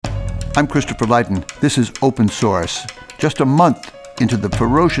I'm Christopher Lighton. This is Open Source. Just a month into the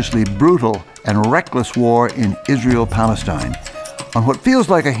ferociously brutal and reckless war in Israel-Palestine. On what feels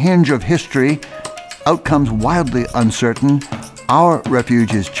like a hinge of history, outcomes wildly uncertain, our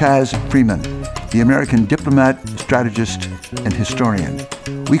refuge is Chaz Freeman, the American diplomat, strategist, and historian.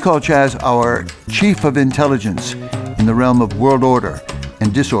 We call Chaz our chief of intelligence in the realm of world order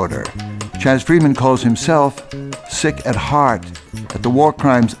and disorder. Chaz Freeman calls himself sick at heart at the war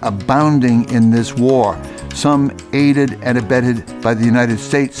crimes abounding in this war, some aided and abetted by the United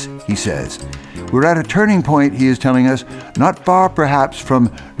States, he says. We're at a turning point, he is telling us, not far perhaps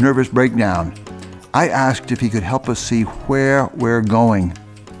from nervous breakdown. I asked if he could help us see where we're going.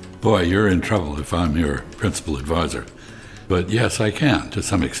 Boy, you're in trouble if I'm your principal advisor. But yes, I can, to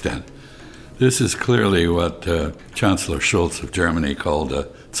some extent. This is clearly what Chancellor Scholz of Germany called a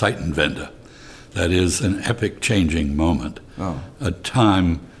Zeitenwende. That is an epic-changing moment, a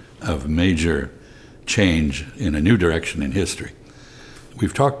time of major change in a new direction in history.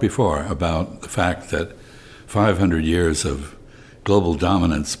 We've talked before about the fact that 500 years of global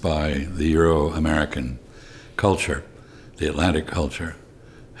dominance by the Euro-American culture, the Atlantic culture,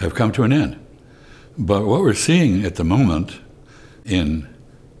 have come to an end. But what we're seeing at the moment in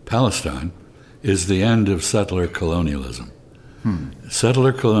Palestine is the end of settler colonialism.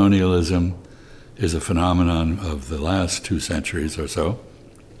 Settler colonialism is a phenomenon of the last 2 centuries or so,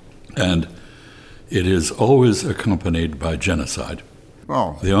 and it is always accompanied by genocide.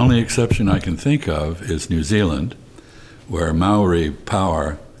 Oh. The only exception I can think of is New Zealand, where Maori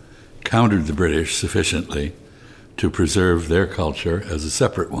power countered the British sufficiently to preserve their culture as a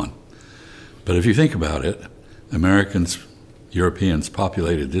separate one. But if you think about it, Americans, Europeans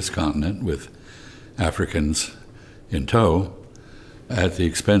populated this continent with Africans in tow at the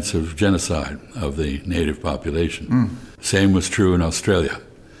expense of genocide of the native population. Same was true in Australia.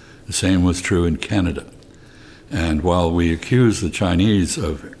 The same was true in Canada. And while we accuse the Chinese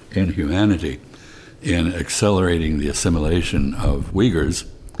of inhumanity in accelerating the assimilation of Uyghurs,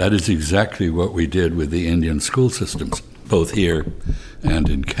 that is exactly what we did with the Indian school systems, both here and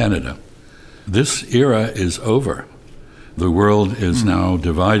in Canada. This era is over. The world is now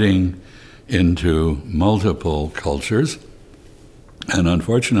dividing into multiple cultures, and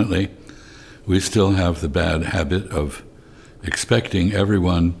unfortunately, we still have the bad habit of expecting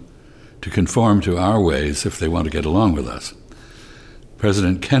everyone to conform to our ways if they want to get along with us.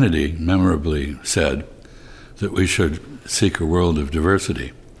 President Kennedy memorably said that we should seek a world of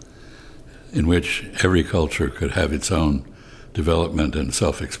diversity in which every culture could have its own development and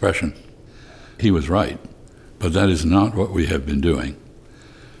self-expression. He was right, but that is not what we have been doing.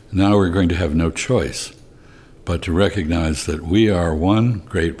 Now we're going to have no choice but to recognize that we are one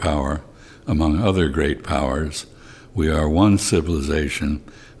great power among other great powers. We are one civilization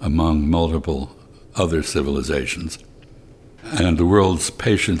among multiple other civilizations. And the world's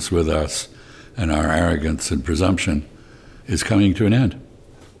patience with us and our arrogance and presumption is coming to an end.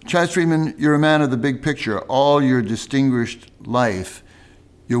 Chaz Freeman, you're a man of the big picture. All your distinguished life,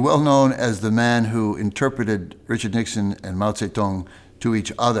 you're well known as the man who interpreted Richard Nixon and Mao Zedong to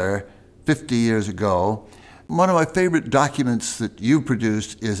each other 50 years ago. One of my favorite documents that you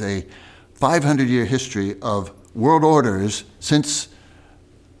produced is a 500-year history of world orders since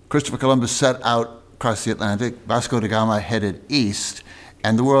Christopher Columbus set out across the Atlantic. Vasco da Gama headed east,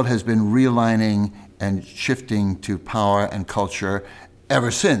 and the world has been realigning and shifting to power and culture ever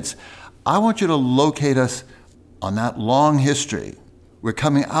since. I want you to locate us on that long history. We're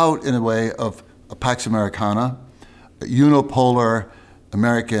coming out in a way of a Pax Americana, a unipolar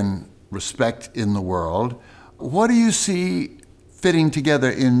American respect in the world. What do you see fitting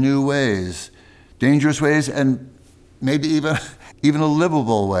together in new ways, dangerous ways, and maybe even a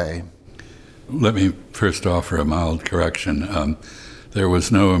livable way? Let me first offer a mild correction. There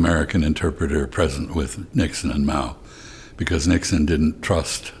was no American interpreter present with Nixon and Mao because Nixon didn't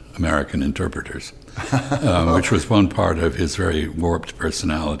trust American interpreters, which was one part of his very warped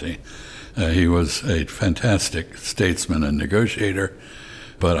personality. He was a fantastic statesman and negotiator,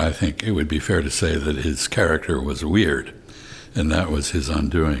 but I think it would be fair to say that his character was weird, and that was his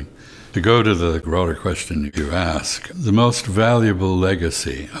undoing. To go to the broader question you ask, the most valuable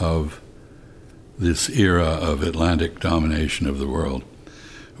legacy of this era of Atlantic domination of the world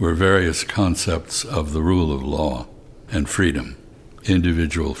were various concepts of the rule of law and freedom,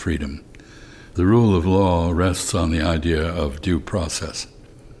 individual freedom. The rule of law rests on the idea of due process.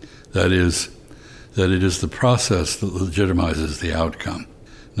 That is, that it is the process that legitimizes the outcome,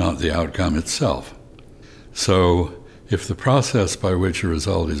 not the outcome itself. So if the process by which a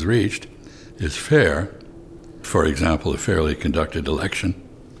result is reached is fair, for example, a fairly conducted election,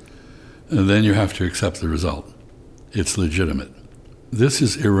 and then you have to accept the result. It's legitimate. This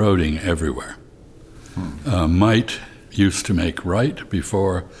is eroding everywhere. Might used to make right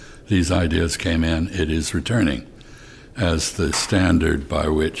before these ideas came in. It is returning as the standard by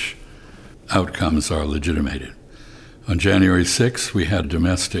which outcomes are legitimated. On January 6th, we had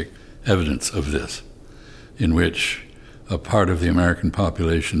domestic evidence of this, in which a part of the American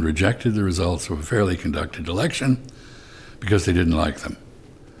population rejected the results of a fairly conducted election because they didn't like them.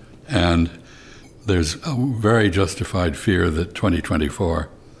 And there's a very justified fear that 2024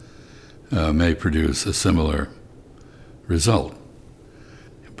 may produce a similar result.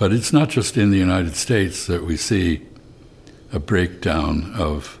 But it's not just in the United States that we see a breakdown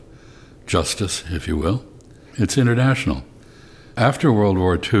of justice, if you will. It's international. After World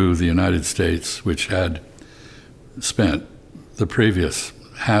War II, the United States, which had spent the previous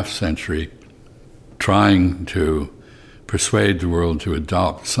half-century trying to persuade the world to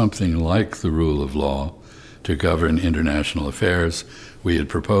adopt something like the rule of law to govern international affairs. We had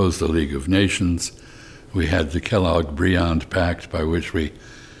proposed the League of Nations. We had the Kellogg-Briand Pact, by which we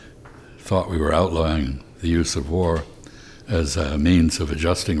thought we were outlawing the use of war as a means of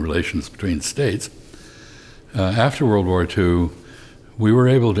adjusting relations between states. After World War II, we were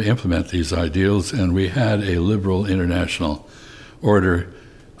able to implement these ideals, and we had a liberal international order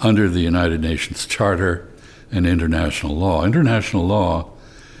under the United Nations Charter and international law. International law,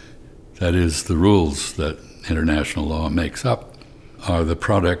 that is, the rules that international law makes up, are the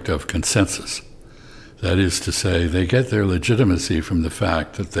product of consensus. That is to say, they get their legitimacy from the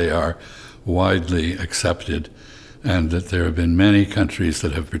fact that they are widely accepted and that there have been many countries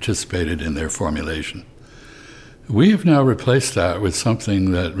that have participated in their formulation. We have now replaced that with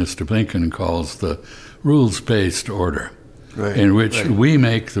something that Mr. Blinken calls the rules-based order, in which we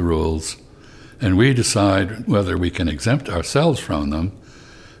make the rules and we decide whether we can exempt ourselves from them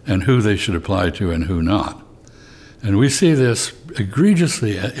and who they should apply to and who not. And we see this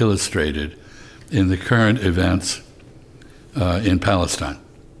egregiously illustrated in the current events in Palestine.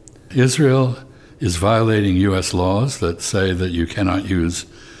 Israel is violating U.S. laws that say that you cannot use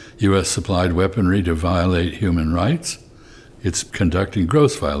U.S.-supplied weaponry to violate human rights. It's conducting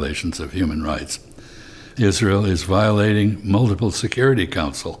gross violations of human rights. Israel is violating multiple Security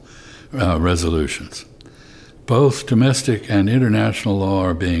Council resolutions. Both domestic and international law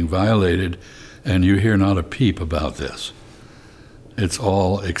are being violated, and you hear not a peep about this. It's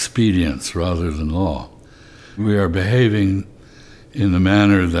all expedience rather than law. We are behaving in the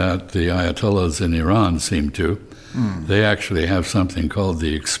manner that the Ayatollahs in Iran seem to. They actually have something called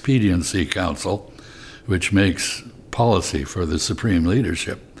the Expediency Council, which makes policy for the supreme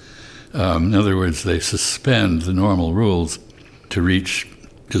leadership. In other words, they suspend the normal rules to reach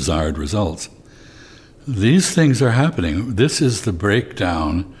desired results. These things are happening. This is the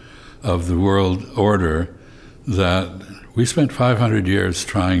breakdown of the world order that we spent 500 years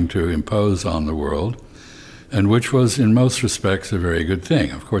trying to impose on the world, and which was in most respects a very good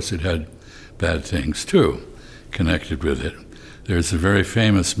thing. Of course, it had bad things too connected with it. There's a very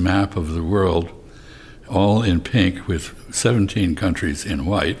famous map of the world, all in pink with 17 countries in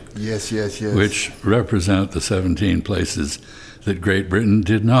white. Yes. Which represent the 17 places that Great Britain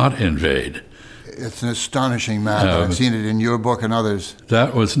did not invade. It's an astonishing map. I've seen it in your book and others.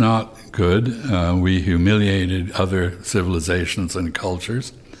 That was not good. We humiliated other civilizations and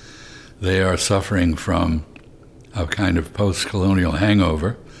cultures. They are suffering from a kind of post-colonial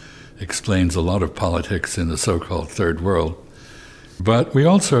hangover. Explains a lot of politics in the so-called Third World. But we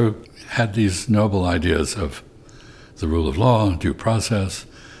also had these noble ideas of the rule of law, due process,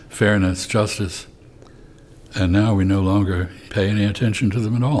 fairness, justice, and now we no longer pay any attention to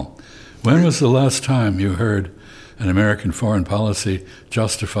them at all. When was the last time you heard an American foreign policy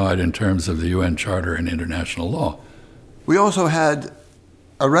justified in terms of the UN Charter and international law? We also had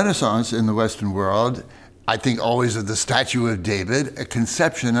a renaissance in the Western world, I think always of the statue of David, a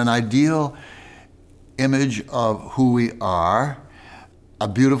conception, an ideal image of who we are, a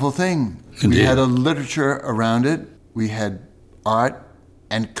beautiful thing. Indeed. We had a literature around it. We had art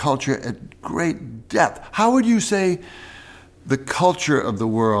and culture at great depth. How would you say the culture of the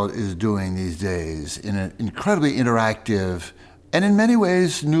world is doing these days in an incredibly interactive and in many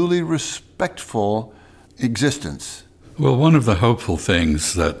ways newly respectful existence? Well, one of the hopeful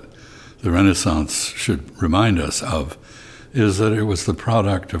things that the Renaissance should remind us of is that it was the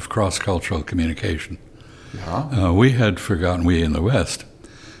product of cross-cultural communication. Yeah. We in the West,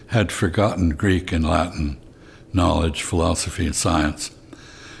 had forgotten Greek and Latin knowledge, philosophy, and science.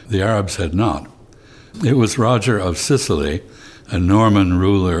 The Arabs had not. It was Roger of Sicily, a Norman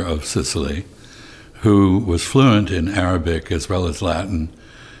ruler of Sicily, who was fluent in Arabic as well as Latin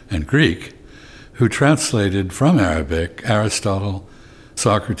and Greek, who translated from Arabic Aristotle,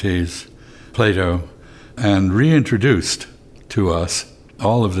 Socrates, Plato, and reintroduced to us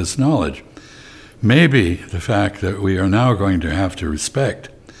all of this knowledge. Maybe the fact that we are now going to have to respect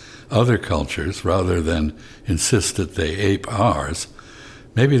other cultures rather than insist that they ape ours,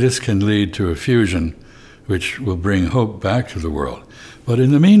 maybe this can lead to a fusion which will bring hope back to the world. But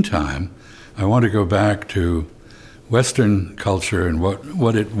in the meantime, I want to go back to Western culture and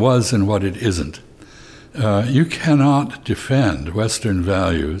what it was and what it isn't. You cannot defend Western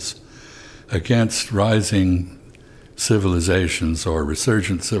values against rising civilizations or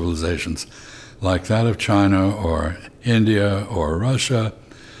resurgent civilizations like that of China or India or Russia,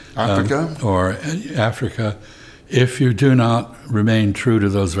 or Africa, if you do not remain true to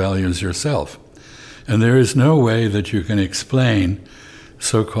those values yourself. And there is no way that you can explain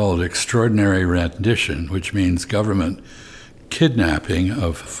so-called extraordinary rendition, which means government kidnapping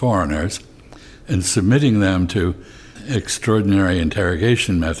of foreigners and submitting them to extraordinary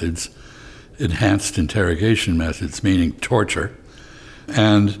interrogation methods, enhanced interrogation methods, meaning torture,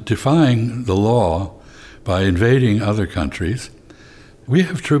 and defying the law by invading other countries. We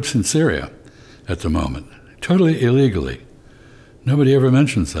have troops in Syria at the moment, totally illegally. Nobody ever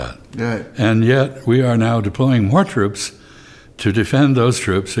mentions that. Yeah. And yet we are now deploying more troops to defend those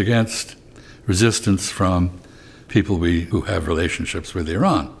troops against resistance from people who have relationships with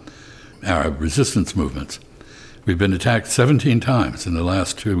Iran, Arab resistance movements. We've been attacked 17 times in the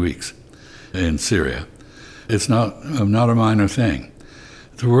last 2 weeks in Syria. It's not a minor thing.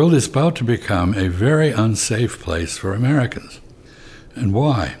 The world is about to become a very unsafe place for Americans. And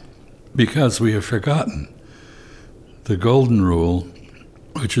why? Because we have forgotten the golden rule,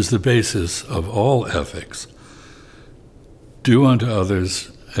 which is the basis of all ethics. Do unto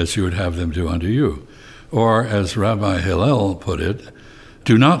others as you would have them do unto you. Or, as Rabbi Hillel put it,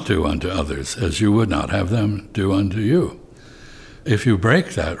 do not do unto others as you would not have them do unto you. If you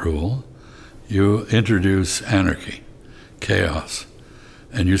break that rule, you introduce anarchy, chaos,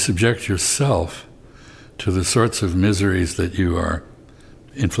 and you subject yourself to the sorts of miseries that you are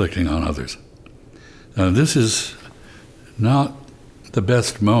inflicting on others. Now, this is not the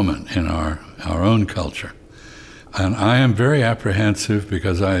best moment in our own culture. And I am very apprehensive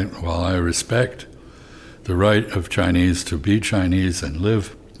because while I respect the right of Chinese to be Chinese and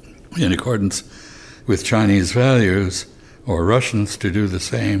live in accordance with Chinese values, or Russians to do the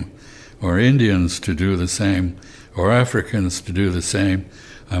same, or Indians to do the same, or Africans to do the same,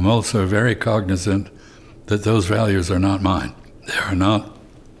 I'm also very cognizant that those values are not mine. They are not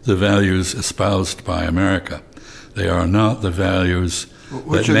the values espoused by America. They are not the values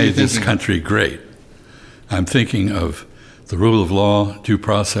that made this country great. I'm thinking of the rule of law, due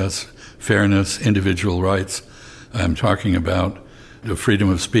process, fairness, individual rights. I'm talking about the freedom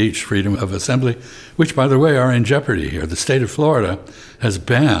of speech, freedom of assembly, which, by the way, are in jeopardy here. The state of Florida has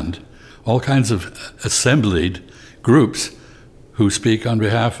banned all kinds of assembled groups who speak on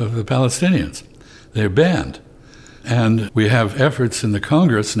behalf of the Palestinians. They're banned. And we have efforts in the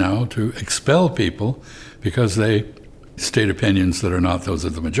Congress now to expel people because they state opinions that are not those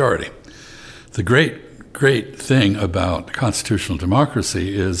of the majority. The great thing about constitutional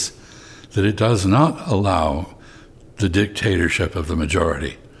democracy is that it does not allow the dictatorship of the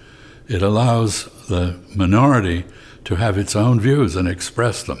majority. It allows the minority to have its own views and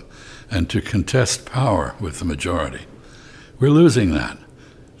express them and to contest power with the majority. We're losing that.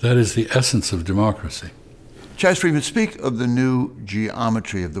 That is the essence of democracy. Chas Freeman, speak of the new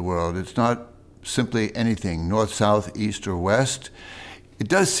geometry of the world. It's not simply anything, north, south, east, or west. It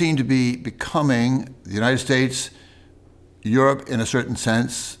does seem to be becoming the United States, Europe in a certain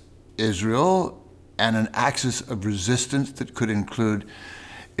sense, Israel, and an axis of resistance that could include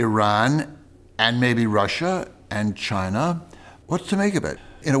Iran and maybe Russia and China. What's to make of it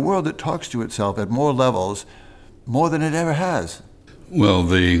in a world that talks to itself at more levels, more than it ever has? Well,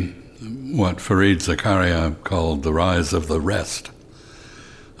 what Fareed Zakaria called the rise of the rest,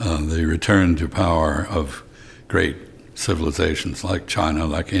 the return to power of great civilizations like China,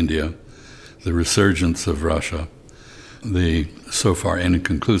 like India, the resurgence of Russia, the so far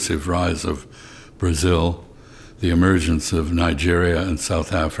inconclusive rise of Brazil, the emergence of Nigeria and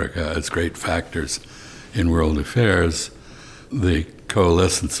South Africa as great factors in world affairs, the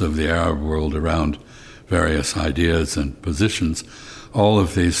coalescence of the Arab world around various ideas and positions. All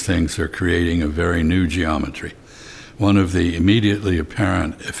of these things are creating a very new geometry. One of the immediately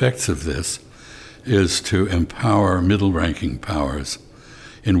apparent effects of this is to empower middle-ranking powers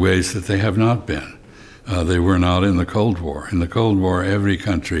in ways that they have not been. They were not in the Cold War. In the Cold War, every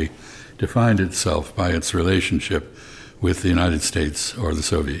country defined itself by its relationship with the United States or the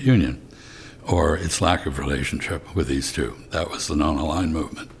Soviet Union, or its lack of relationship with these two. That was the non-aligned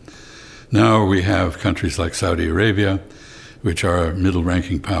movement. Now we have countries like Saudi Arabia, which are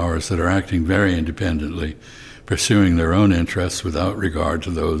middle-ranking powers that are acting very independently, pursuing their own interests without regard to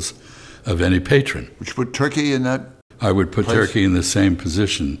those of any patron. Which put Turkey in that I would put place? Turkey in the same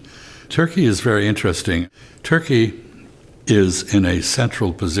position. Turkey is very interesting. Turkey is in a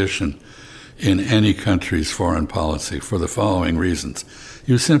central position in any country's foreign policy for the following reasons.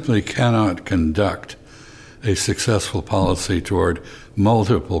 You simply cannot conduct a successful policy toward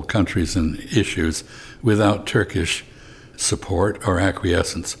multiple countries and issues without Turkish support or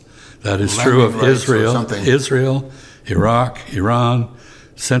acquiescence. That is true of Israel, Iraq, Iran,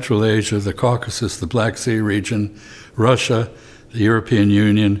 Central Asia, the Caucasus, the Black Sea region, Russia, the European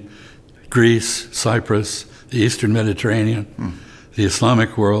Union, Greece, Cyprus, the Eastern Mediterranean, the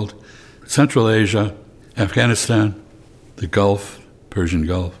Islamic world, Central Asia, Afghanistan, the Gulf, Persian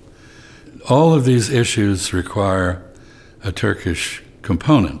Gulf. All of these issues require a Turkish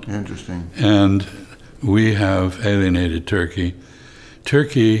component. Interesting. And we have alienated Turkey.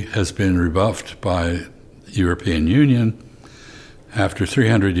 Turkey has been rebuffed by the European Union. After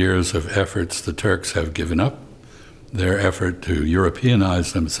 300 years of efforts, the Turks have given up their effort to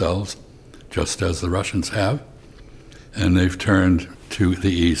Europeanize themselves, just as the Russians have, and they've turned to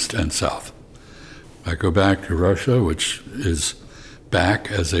the east and south. I go back to Russia, which is back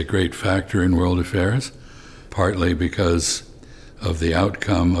as a great factor in world affairs, partly because of the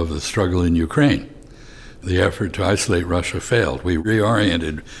outcome of the struggle in Ukraine. The effort to isolate Russia failed. We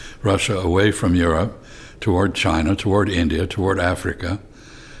reoriented Russia away from Europe toward China, toward India, toward Africa,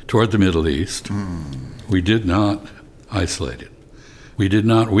 toward the Middle East. We did not isolate it. We did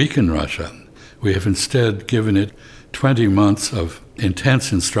not weaken Russia. We have instead given it 20 months of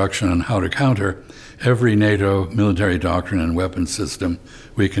intense instruction on how to counter every NATO military doctrine and weapon system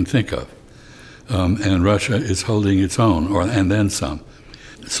we can think of. And Russia is holding its own, and then some.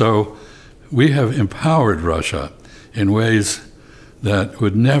 So we have empowered Russia in ways that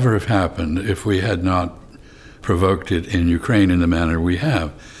would never have happened if we had not provoked it in Ukraine in the manner we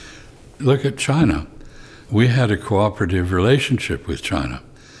have. Look at China. We had a cooperative relationship with China.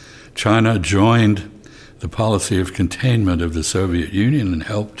 China joined the policy of containment of the Soviet Union and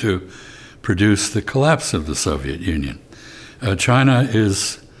helped to produce the collapse of the Soviet Union. China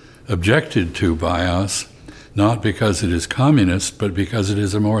is objected to by us not because it is communist, but because it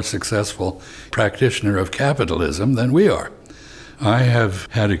is a more successful practitioner of capitalism than we are. I have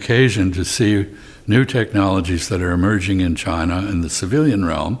had occasion to see new technologies that are emerging in China in the civilian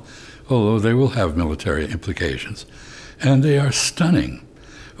realm, although they will have military implications, and they are stunning.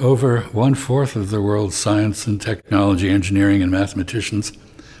 Over 1/4 of the world's science and technology, engineering, and mathematicians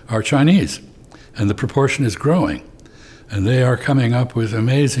are Chinese, and the proportion is growing, and they are coming up with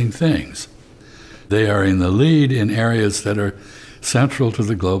amazing things. They are in the lead in areas that are central to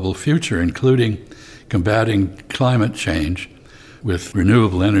the global future, including combating climate change with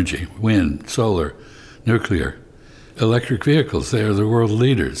renewable energy, wind, solar, nuclear, electric vehicles. They are the world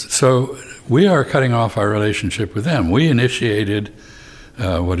leaders. So we are cutting off our relationship with them. We initiated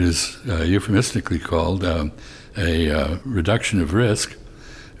what is euphemistically called a reduction of risk.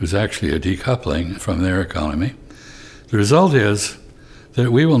 It was actually a decoupling from their economy. The result is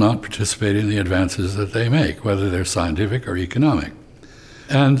that we will not participate in the advances that they make, whether they're scientific or economic.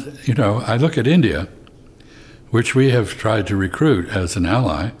 And, I look at India, which we have tried to recruit as an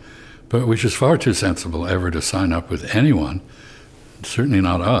ally, but which is far too sensible ever to sign up with anyone, certainly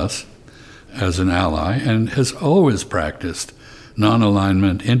not us, as an ally, and has always practiced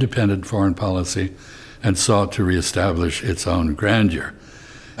non-alignment, independent foreign policy, and sought to reestablish its own grandeur.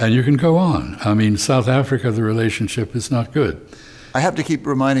 And you can go on. South Africa, the relationship is not good. I have to keep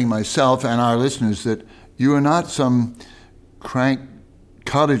reminding myself and our listeners that you are not some crank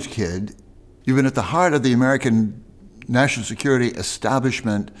college kid. You've been at the heart of the American national security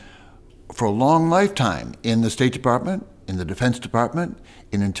establishment for a long lifetime in the State Department, in the Defense Department,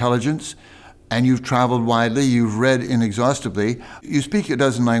 in intelligence, and you've traveled widely, you've read inexhaustibly, you speak a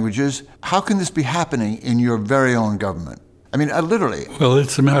dozen languages. How can this be happening in your very own government? Literally. Well,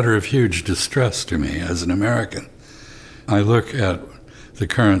 it's a matter of huge distress to me as an American. I look at the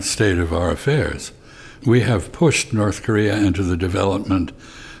current state of our affairs. We have pushed North Korea into the development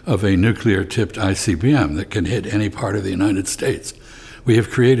of a nuclear-tipped ICBM that can hit any part of the United States. We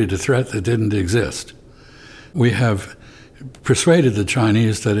have created a threat that didn't exist. We have persuaded the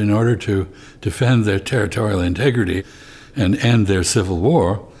Chinese that in order to defend their territorial integrity and end their civil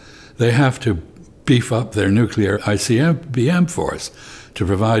war, they have to beef up their nuclear ICBM force to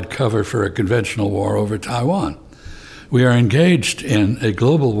provide cover for a conventional war over Taiwan. We are engaged in a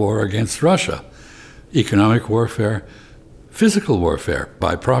global war against Russia, economic warfare, physical warfare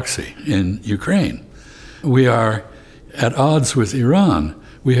by proxy in Ukraine. We are at odds with Iran.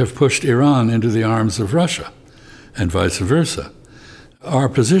 We have pushed Iran into the arms of Russia, and vice versa. Our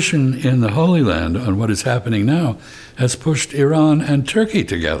position in the Holy Land on what is happening now has pushed Iran and Turkey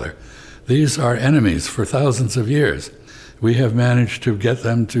together. These are enemies for thousands of years. We have managed to get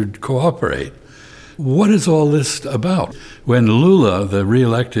them to cooperate. What is all this about? When Lula, the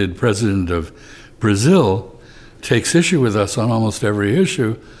re-elected president of Brazil, takes issue with us on almost every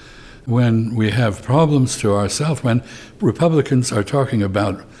issue, when we have problems to our south, when Republicans are talking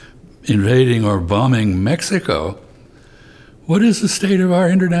about invading or bombing Mexico, what is the state of our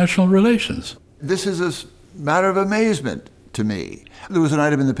international relations? This is a matter of amazement to me. There was an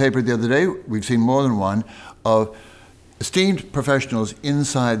item in the paper the other day, we've seen more than one, of esteemed professionals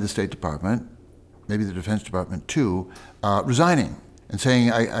inside the State Department, maybe the Defense Department too, resigning and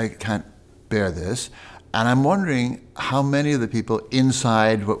saying, I can't bear this. And I'm wondering how many of the people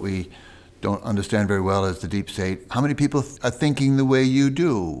inside what we don't understand very well as the deep state, how many people are thinking the way you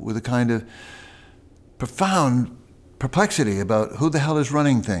do, with a kind of profound perplexity about who the hell is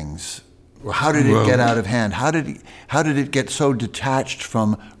running things? Or how did it get out of hand? How did it get so detached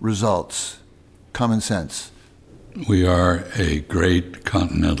from results? Common sense. We are a great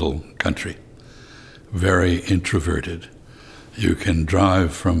continental country, very introverted. You can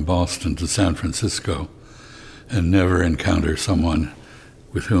drive from Boston to San Francisco and never encounter someone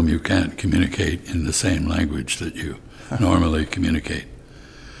with whom you can't communicate in the same language that you normally communicate.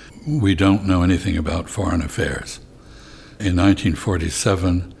 We don't know anything about foreign affairs. In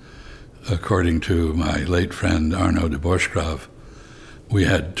 1947, according to my late friend Arnaud de Borchgrave, we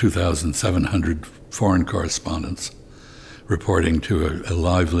had 2,700 foreign correspondents reporting to a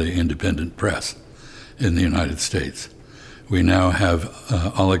lively independent press in the United States. We now have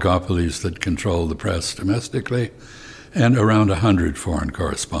oligopolies that control the press domestically and around 100 foreign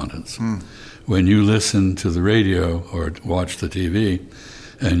correspondents. When you listen to the radio or watch the TV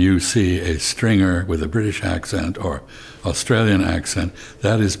and you see a stringer with a British accent or Australian accent,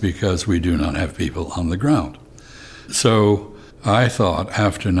 that is because we do not have people on the ground. So I thought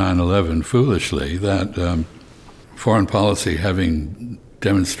after 9/11, foolishly, that foreign policy, having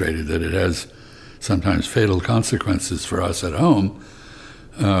demonstrated that it has sometimes fatal consequences for us at home,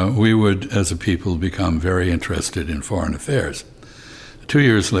 we would, as a people, become very interested in foreign affairs. 2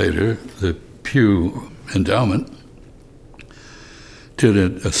 years later, the Pew Endowment did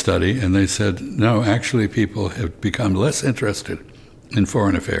a study, and they said, no, actually people have become less interested in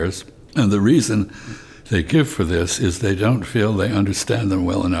foreign affairs, and the reason they give for this is they don't feel they understand them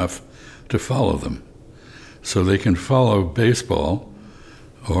well enough to follow them. So they can follow baseball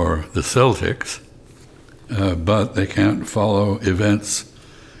or the Celtics, but they can't follow events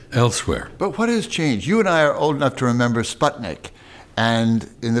elsewhere. But what has changed? You and I are old enough to remember Sputnik and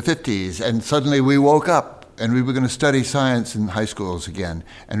in the 50s, and suddenly we woke up and we were going to study science in high schools again,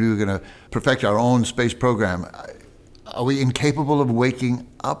 and we were going to perfect our own space program. Are we incapable of waking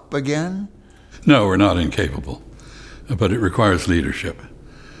up again? No, we're not incapable, but it requires leadership.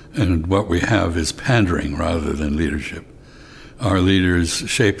 And what we have is pandering rather than leadership. Our leaders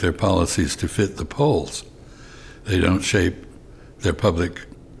shape their policies to fit the polls. They don't shape their public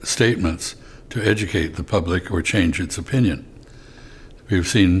statements to educate the public or change its opinion. We've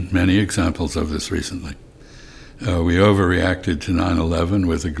seen many examples of this recently. We overreacted to 9/11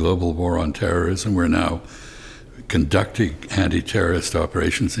 with a global war on terrorism. We're now conducting anti-terrorist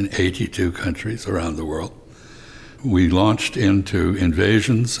operations in 82 countries around the world. We launched into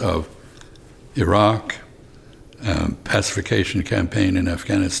invasions of Iraq, pacification campaign in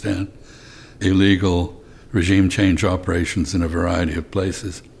Afghanistan, illegal regime change operations in a variety of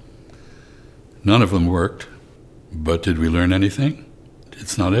places. None of them worked, but did we learn anything?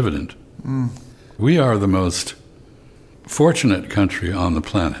 It's not evident. We are the most fortunate country on the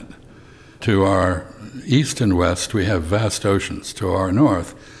planet. To our east and west, we have vast oceans. To our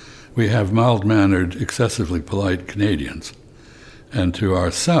north, we have mild-mannered, excessively polite Canadians. And to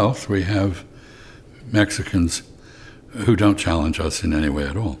our south, we have Mexicans who don't challenge us in any way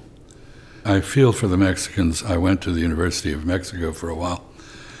at all. I feel for the Mexicans. I went to the University of Mexico for a while.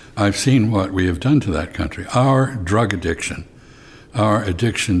 I've seen what we have done to that country. Our drug addiction, our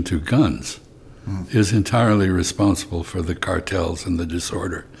addiction to guns, is entirely responsible for the cartels and the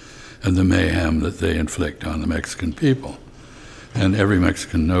disorder and the mayhem that they inflict on the Mexican people. And every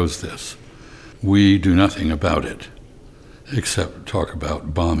Mexican knows this. We do nothing about it, except talk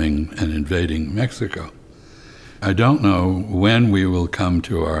about bombing and invading Mexico. I don't know when we will come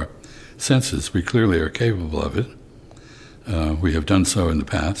to our senses. We clearly are capable of it. We have done so in the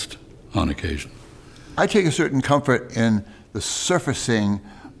past, on occasion. I take a certain comfort in the surfacing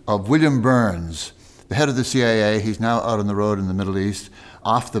of William Burns, the head of the CIA. He's now out on the road in the Middle East,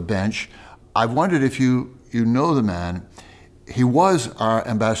 off the bench. I've wondered if you know the man. He was our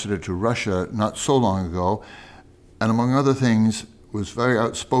ambassador to Russia not so long ago, and among other things, was very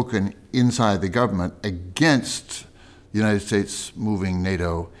outspoken inside the government against the United States moving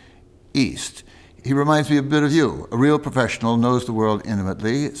NATO east. He reminds me a bit of you, a real professional, knows the world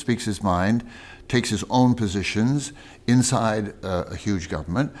intimately, speaks his mind, takes his own positions inside a huge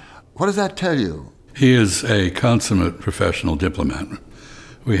government. What does that tell you? He is a consummate professional diplomat.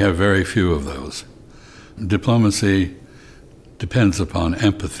 We have very few of those. Diplomacy depends upon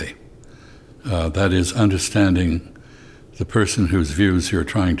empathy. That is, understanding the person whose views you're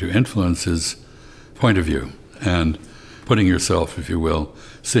trying to influence's point of view and putting yourself, if you will,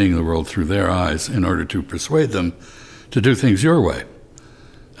 seeing the world through their eyes in order to persuade them to do things your way.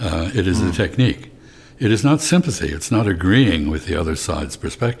 It is a technique. It is not sympathy. It's not agreeing with the other side's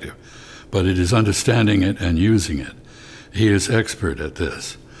perspective, but it is understanding it and using it. He is expert at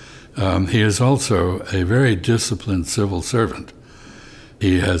this. He is also a very disciplined civil servant.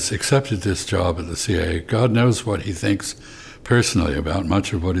 He has accepted this job at the CIA. God knows what he thinks personally about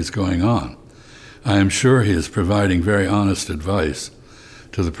much of what is going on. I am sure he is providing very honest advice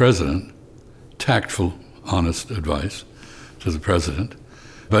to the president, tactful, honest advice to the president,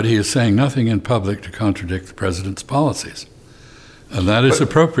 but he is saying nothing in public to contradict the president's policies. And that is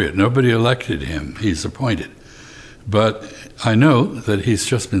appropriate. Nobody elected him. He's appointed. But I know that he's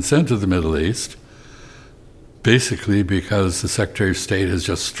just been sent to the Middle East basically because the Secretary of State has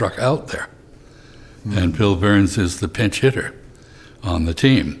just struck out there. And Bill Burns is the pinch hitter on the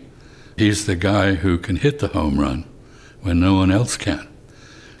team. He's the guy who can hit the home run when no one else can.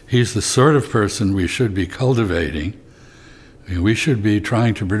 He's the sort of person we should be cultivating. I mean, we should be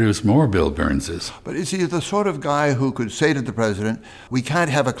trying to produce more Bill Burnses. But is he the sort of guy who could say to the president, we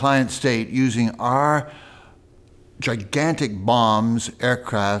can't have a client state using our gigantic bombs,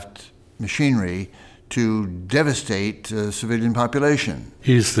 aircraft, machinery to devastate the civilian population?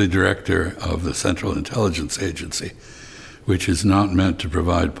 He's the director of the Central Intelligence Agency, which is not meant to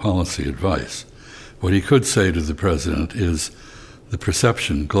provide policy advice. What he could say to the president is the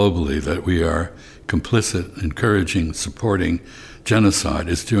perception globally that we are complicit, encouraging, supporting genocide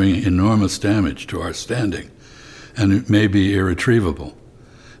is doing enormous damage to our standing, and it may be irretrievable.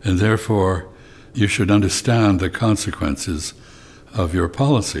 And therefore, you should understand the consequences of your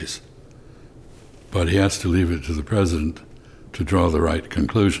policies. But he has to leave it to the president to draw the right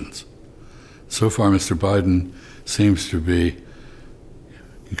conclusions. So far, Mr. Biden seems to be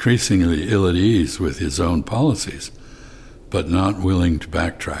increasingly ill at ease with his own policies, but not willing to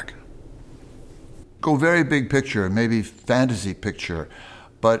backtrack. Go very big picture, maybe fantasy picture,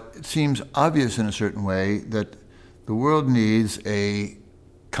 but it seems obvious in a certain way that the world needs a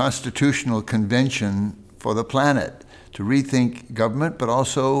constitutional convention for the planet to rethink government, but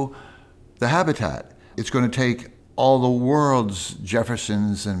also the habitat. It's going to take all the world's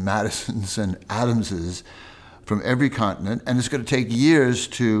Jeffersons and Madisons and Adamses from every continent, and it's going to take years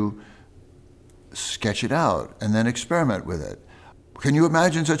to sketch it out and then experiment with it. Can you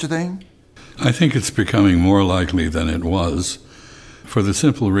imagine such a thing? I think it's becoming more likely than it was, for the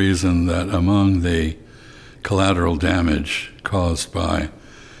simple reason that among the collateral damage caused by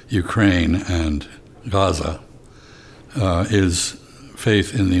Ukraine and Gaza is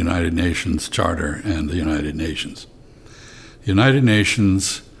faith in the United Nations Charter and the United Nations. The United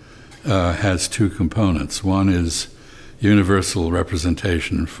Nations has two components. One is universal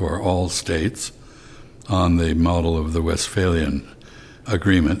representation for all states on the model of the Westphalian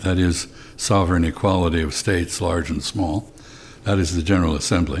Agreement, that is, sovereign equality of states, large and small. That is the General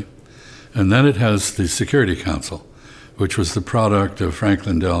Assembly. And then it has the Security Council, which was the product of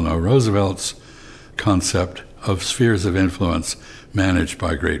Franklin Delano Roosevelt's concept of spheres of influence managed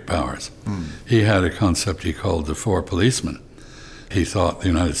by great powers. He had a concept he called the Four Policemen. He thought the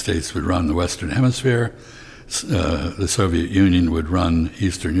United States would run the Western Hemisphere, the Soviet Union would run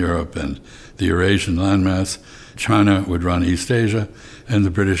Eastern Europe and the Eurasian landmass, China would run East Asia, and the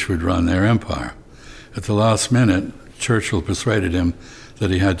British would run their empire. At the last minute, Churchill persuaded him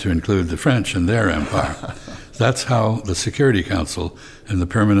that he had to include the French in their empire. That's how the Security Council and the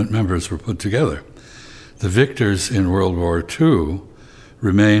permanent members were put together. The victors in World War II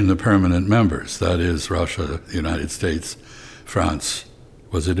remain the permanent members, that is, Russia, the United States, France.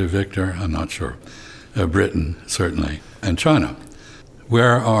 Was it a victor? I'm not sure. Britain, certainly, and China.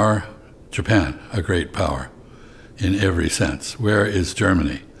 Where are Japan, a great power in every sense? Where is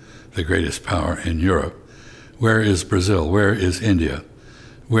Germany, the greatest power in Europe? Where is Brazil? Where is India?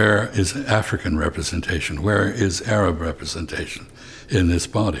 Where is African representation? Where is Arab representation in this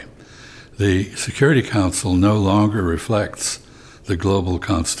body? The Security Council no longer reflects the global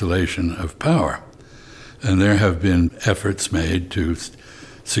constellation of power. And there have been efforts made to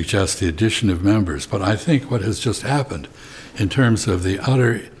suggest the addition of members. But I think what has just happened in terms of the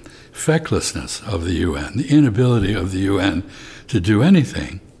utter fecklessness of the UN, the inability of the UN to do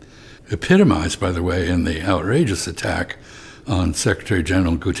anything, epitomized, by the way, in the outrageous attack on Secretary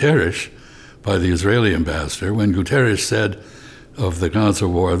General Guterres by the Israeli ambassador, when Guterres said of the Gaza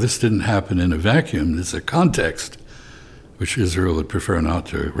war, this didn't happen in a vacuum, there's a context which Israel would prefer not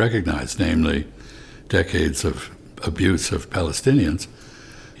to recognize, namely decades of abuse of Palestinians.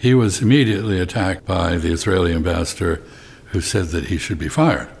 He was immediately attacked by the Israeli ambassador, who said that he should be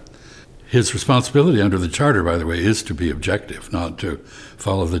fired. His responsibility under the Charter, by the way, is to be objective, not to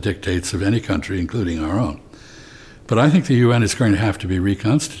follow the dictates of any country, including our own. But I think the UN is going to have to be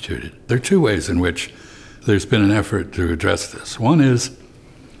reconstituted. There are two ways in which there's been an effort to address this. One is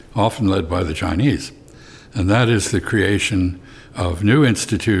often led by the Chinese, and that is the creation of new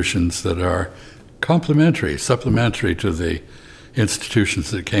institutions that are complementary, supplementary to the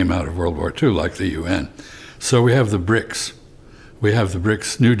institutions that came out of World War II, like the UN. So we have the BRICS. We have the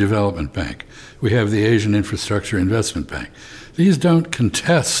BRICS New Development Bank. We have the Asian Infrastructure Investment Bank. These don't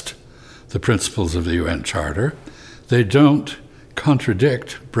contest the principles of the UN Charter. They don't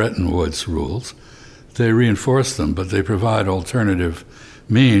contradict Bretton Woods rules. They reinforce them, but they provide alternative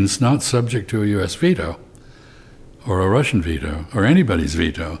means not subject to a U.S. veto or a Russian veto or anybody's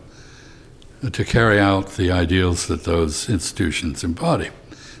veto to carry out the ideals that those institutions embody.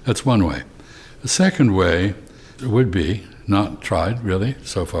 That's one way. The second way would be, not tried really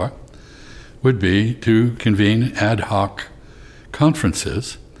so far, would be to convene ad hoc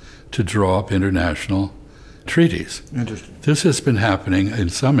conferences to draw up international treaties. Interesting. This has been happening in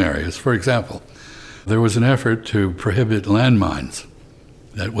some areas. For example, there was an effort to prohibit landmines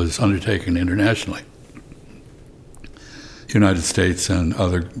that was undertaken internationally. The United States and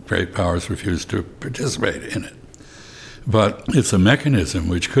other great powers refused to participate in it. But it's a mechanism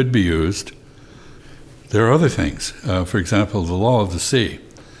which could be used. There are other things. For example, the law of the sea,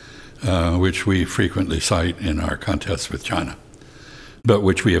 which we frequently cite in our contests with China, but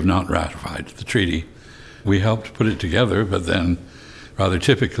which we have not ratified. The treaty, we helped put it together, but then rather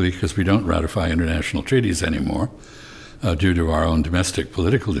typically, because we don't ratify international treaties anymore, due to our own domestic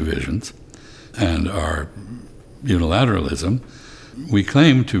political divisions and our unilateralism, we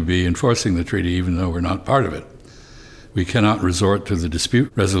claim to be enforcing the treaty even though we're not part of it. We cannot resort to the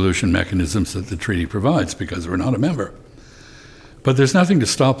dispute resolution mechanisms that the treaty provides because we're not a member. But there's nothing to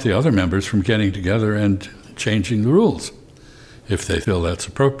stop the other members from getting together and changing the rules if they feel that's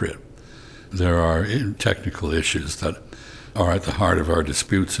appropriate. There are technical issues that are at the heart of our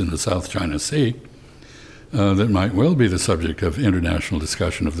disputes in the South China Sea that might well be the subject of international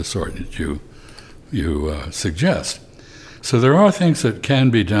discussion of the sort that you suggest. So there are things that can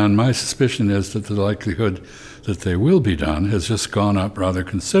be done. My suspicion is that the likelihood that they will be done has just gone up rather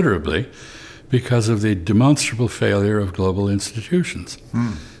considerably because of the demonstrable failure of global institutions.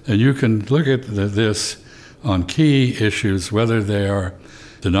 And you can look at this on key issues, whether they are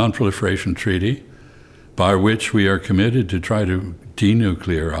the Non-Proliferation Treaty, by which we are committed to try to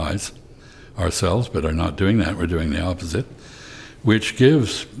denuclearize ourselves, but are not doing that. We're doing the opposite, which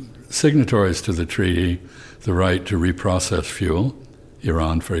gives signatories to the treaty the right to reprocess fuel,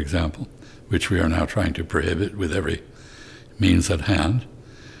 Iran, for example, which we are now trying to prohibit with every means at hand,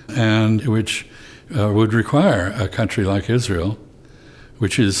 and which would require a country like Israel,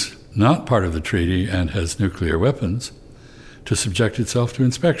 which is not part of the treaty and has nuclear weapons, to subject itself to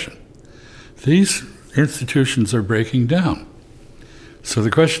inspection. These institutions are breaking down. So the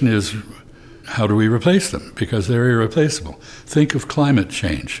question is, how do we replace them? Because they're irreplaceable. Think of climate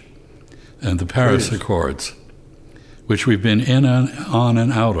change and the Paris Accords, which we've been on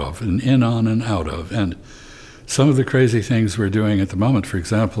and out of. And some of the crazy things we're doing at the moment, for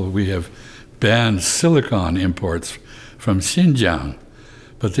example, we have banned silicon imports from Xinjiang,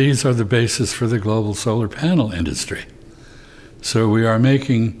 but these are the basis for the global solar panel industry. So we are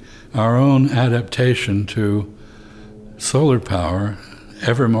making our own adaptation to solar power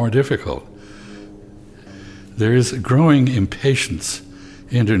ever more difficult. There is a growing impatience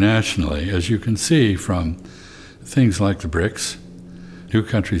internationally, as you can see from things like the BRICS, new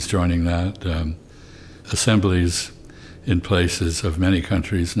countries joining that, assemblies in places of many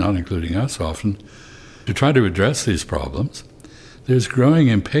countries, not including us often, to try to address these problems. There's growing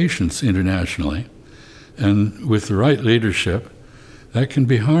impatience internationally, and with the right leadership, that can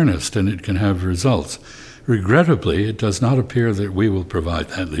be harnessed and it can have results. Regrettably, it does not appear that we will provide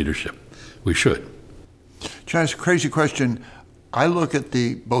that leadership. We should. China's crazy question. I look at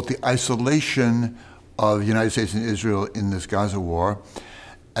both the isolation of the United States and Israel in this Gaza war,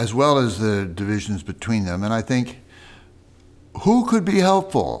 as well as the divisions between them, and I think, who could be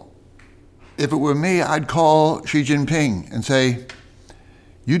helpful? If it were me, I'd call Xi Jinping and say,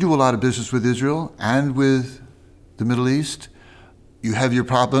 you do a lot of business with Israel and with the Middle East. You have your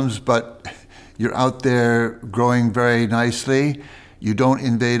problems, but you're out there growing very nicely. You don't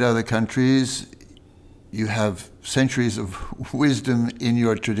invade other countries. You have centuries of wisdom in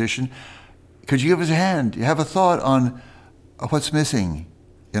your tradition. Could you give us a hand? You have a thought on what's missing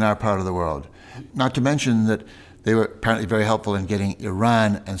in our part of the world? Not to mention that they were apparently very helpful in getting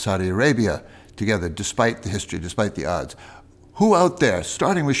Iran and Saudi Arabia together, despite the history, despite the odds. Who out there,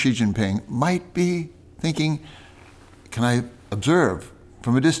 starting with Xi Jinping, might be thinking, can I observe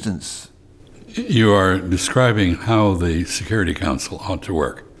from a distance? You are describing how the Security Council ought to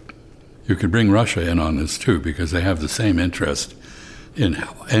work. You could bring Russia in on this too, because they have the same interest in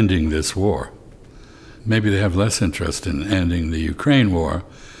ending this war. Maybe they have less interest in ending the Ukraine war,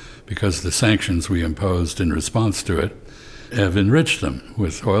 because the sanctions we imposed in response to it have enriched them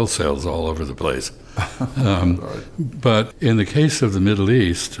with oil sales all over the place. But in the case of the Middle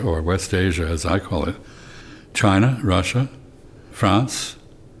East, or West Asia as I call it, China, Russia, France,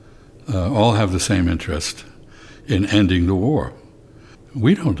 all have the same interest in ending the war.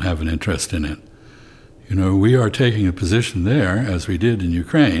 We don't have an interest in it. You know, we are taking a position there, as we did in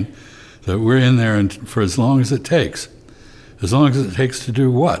Ukraine, that we're in there for as long as it takes. As long as it takes to do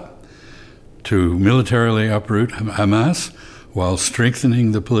what? To militarily uproot Hamas while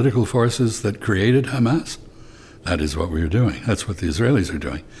strengthening the political forces that created Hamas? That is what we are doing. That's what the Israelis are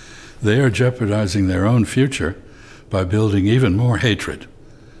doing. They are jeopardizing their own future by building even more hatred.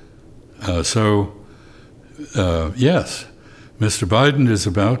 Yes, Mr. Biden is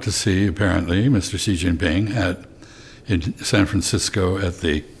about to see, apparently, Mr. Xi Jinping in San Francisco at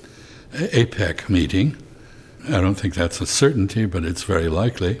the APEC meeting. I don't think that's a certainty, but it's very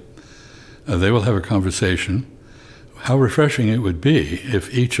likely. They will have a conversation. How refreshing it would be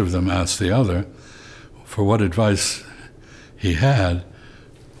if each of them asked the other for what advice he had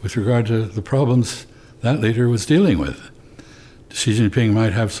with regard to the problems that leader was dealing with. Xi Jinping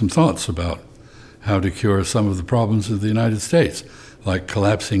might have some thoughts about how to cure some of the problems of the United States, like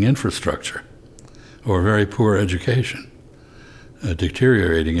collapsing infrastructure or very poor education,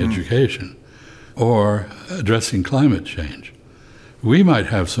 deteriorating education, or addressing climate change. We might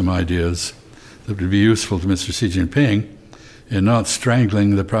have some ideas that would be useful to Mr. Xi Jinping in not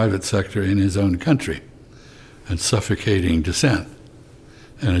strangling the private sector in his own country and suffocating dissent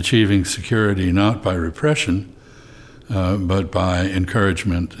and achieving security not by repression, but by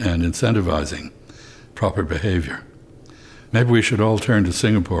encouragement and incentivizing proper behavior. Maybe we should all turn to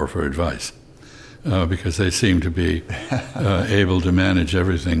Singapore for advice, because they seem to be able to manage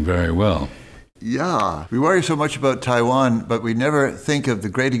everything very well. Yeah, we worry so much about Taiwan, but we never think of the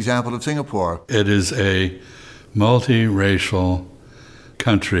great example of Singapore. It is a multiracial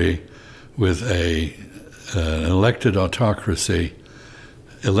country with an elected autocracy,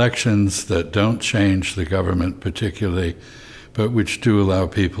 elections that don't change the government particularly, but which do allow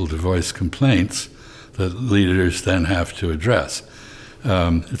people to voice complaints that leaders then have to address.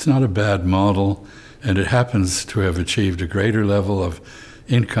 It's not a bad model, and it happens to have achieved a greater level of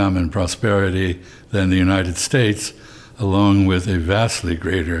income and prosperity than the United States, along with a vastly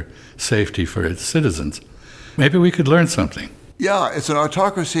greater safety for its citizens. Maybe we could learn something. Yeah, it's an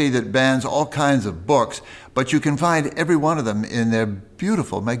autocracy that bans all kinds of books, but you can find every one of them in their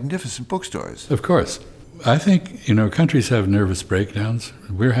beautiful, magnificent bookstores. Of course. I think, countries have nervous breakdowns.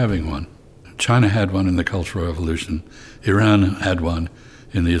 We're having one. China had one in the Cultural Revolution. Iran had one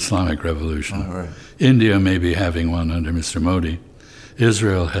in the Islamic Revolution. Oh, right. India may be having one under Mr. Modi.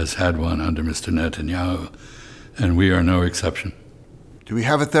 Israel has had one under Mr. Netanyahu, and we are no exception. Do we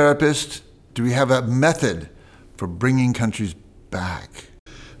have a therapist? Do we have a method for bringing countries back?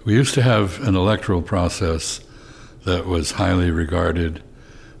 We used to have an electoral process that was highly regarded,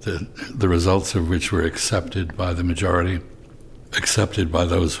 the results of which were accepted by the majority, accepted by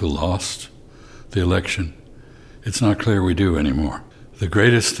those who lost the election. It's not clear we do anymore. The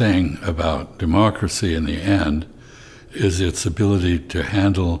greatest thing about democracy in the end is its ability to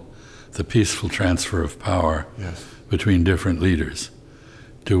handle the peaceful transfer of power between different leaders.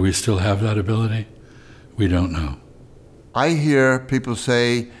 Do we still have that ability? We don't know. I hear people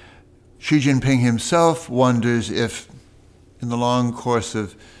say Xi Jinping himself wonders if, in the long course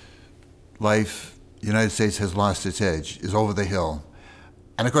of life, the United States has lost its edge, is over the hill.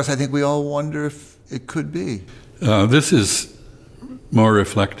 And of course, I think we all wonder it could be. This is more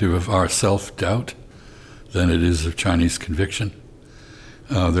reflective of our self-doubt than it is of Chinese conviction.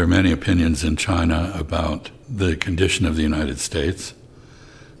 There are many opinions in China about the condition of the United States.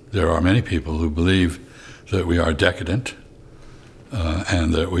 There are many people who believe that we are decadent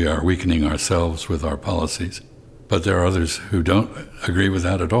and that we are weakening ourselves with our policies. But there are others who don't agree with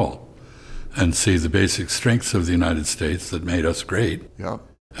that at all and see the basic strengths of the United States that made us great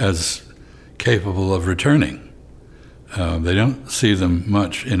as capable of returning. They don't see them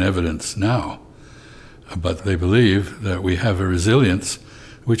much in evidence now, but they believe that we have a resilience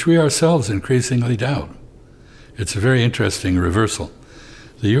which we ourselves increasingly doubt. It's a very interesting reversal.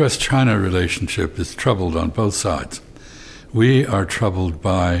 The U.S.-China relationship is troubled on both sides. We are troubled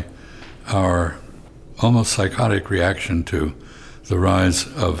by our almost psychotic reaction to the rise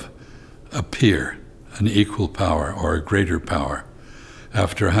of a peer, an equal power or a greater power,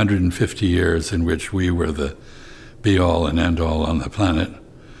 after 150 years in which we were the be-all and end-all on the planet.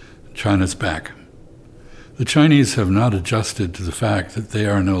 China's back. The Chinese have not adjusted to the fact that they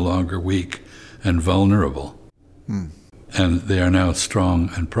are no longer weak and vulnerable. And they are now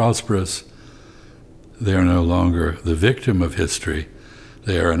strong and prosperous. They are no longer the victim of history.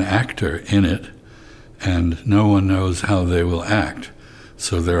 They are an actor in it, and no one knows how they will act.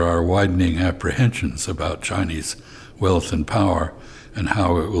 So there are widening apprehensions about Chinese wealth and power and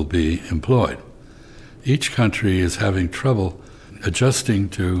how it will be employed. Each country is having trouble adjusting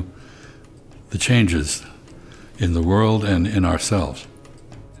to the changes in the world and in ourselves.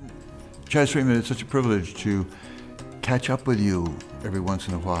 Chaz Freeman, it's such a privilege to catch up with you every once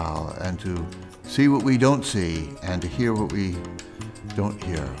in a while and to see what we don't see and to hear what we don't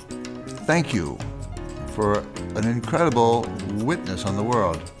hear. Thank you for an incredible witness on the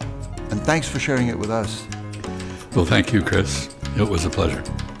world, and thanks for sharing it with us. Well, thank you, Chris. It was a pleasure.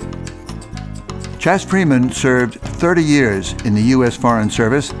 Chaz Freeman served 30 years in the U.S. Foreign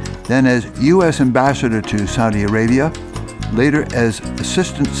Service, then as U.S. Ambassador to Saudi Arabia, later as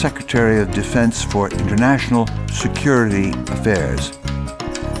Assistant Secretary of Defense for International Security Affairs.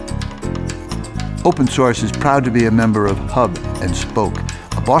 Open Source is proud to be a member of Hub and Spoke,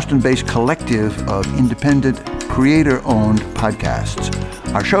 a Boston-based collective of independent, creator-owned podcasts.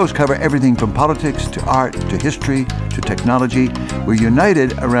 Our shows cover everything from politics to art to history to technology. We're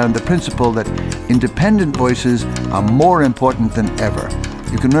united around the principle that independent voices are more important than ever.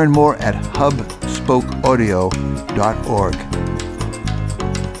 You can learn more at hubspokeaudio.org.